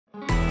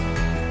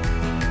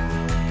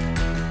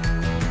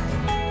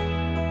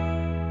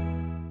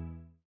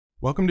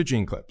Welcome to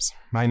Gene Clips.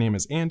 My name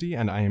is Andy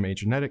and I am a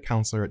genetic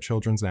counselor at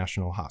Children's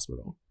National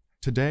Hospital.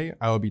 Today,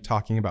 I will be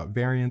talking about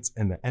variants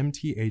in the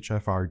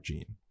MTHFR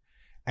gene.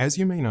 As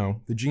you may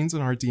know, the genes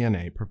in our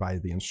DNA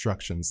provide the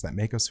instructions that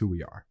make us who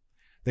we are.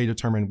 They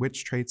determine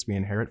which traits we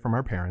inherit from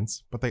our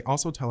parents, but they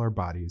also tell our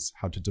bodies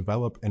how to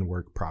develop and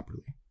work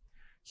properly.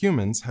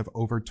 Humans have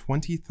over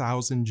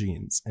 20,000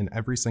 genes in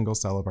every single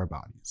cell of our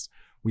bodies.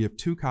 We have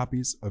 2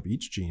 copies of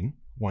each gene,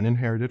 one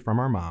inherited from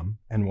our mom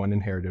and one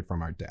inherited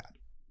from our dad.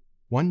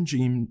 One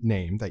gene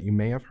name that you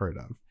may have heard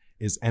of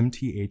is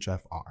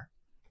MTHFR.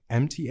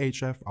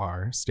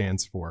 MTHFR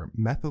stands for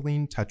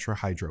methylene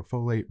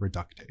tetrahydrofolate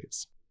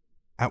reductase.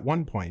 At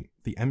one point,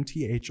 the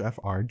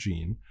MTHFR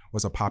gene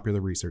was a popular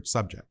research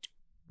subject.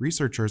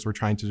 Researchers were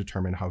trying to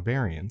determine how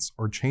variants,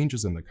 or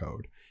changes in the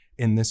code,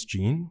 in this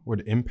gene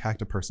would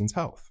impact a person's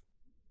health.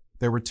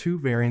 There were 2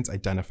 variants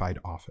identified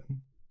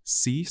often,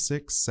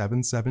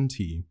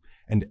 C677T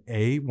and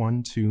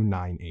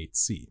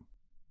A1298C.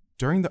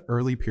 During the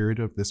early period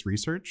of this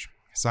research,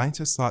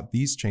 scientists thought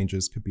these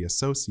changes could be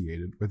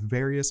associated with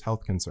various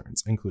health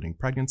concerns, including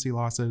pregnancy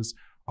losses,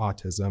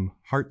 autism,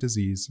 heart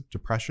disease,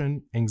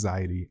 depression,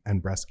 anxiety,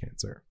 and breast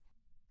cancer.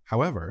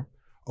 However,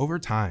 over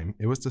time,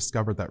 it was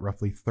discovered that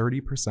roughly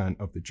 30%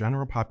 of the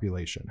general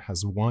population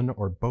has one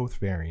or both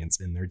variants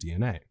in their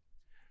DNA.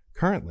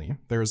 Currently,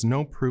 there is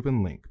no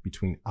proven link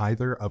between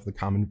either of the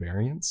common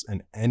variants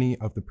and any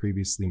of the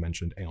previously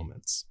mentioned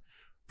ailments.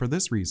 For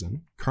this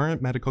reason,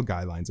 current medical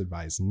guidelines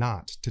advise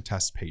not to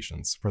test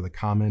patients for the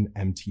common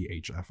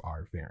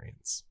MTHFR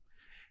variants.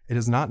 It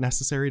is not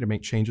necessary to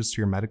make changes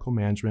to your medical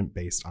management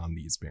based on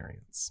these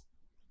variants.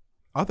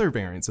 Other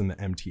variants in the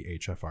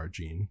MTHFR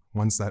gene,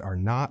 ones that are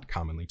not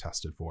commonly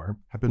tested for,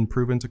 have been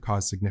proven to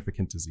cause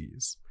significant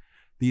disease.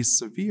 These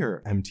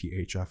severe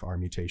MTHFR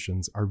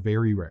mutations are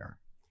very rare.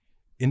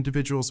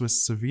 Individuals with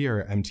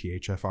severe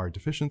MTHFR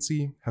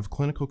deficiency have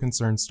clinical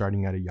concerns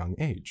starting at a young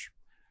age.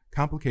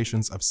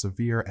 Complications of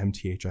severe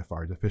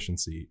MTHFR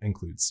deficiency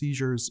include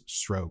seizures,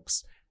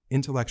 strokes,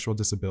 intellectual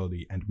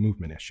disability, and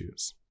movement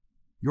issues.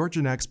 Your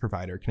genetics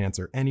provider can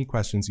answer any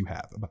questions you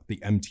have about the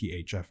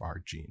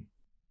MTHFR gene.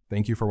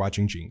 Thank you for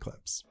watching Gene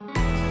Clips.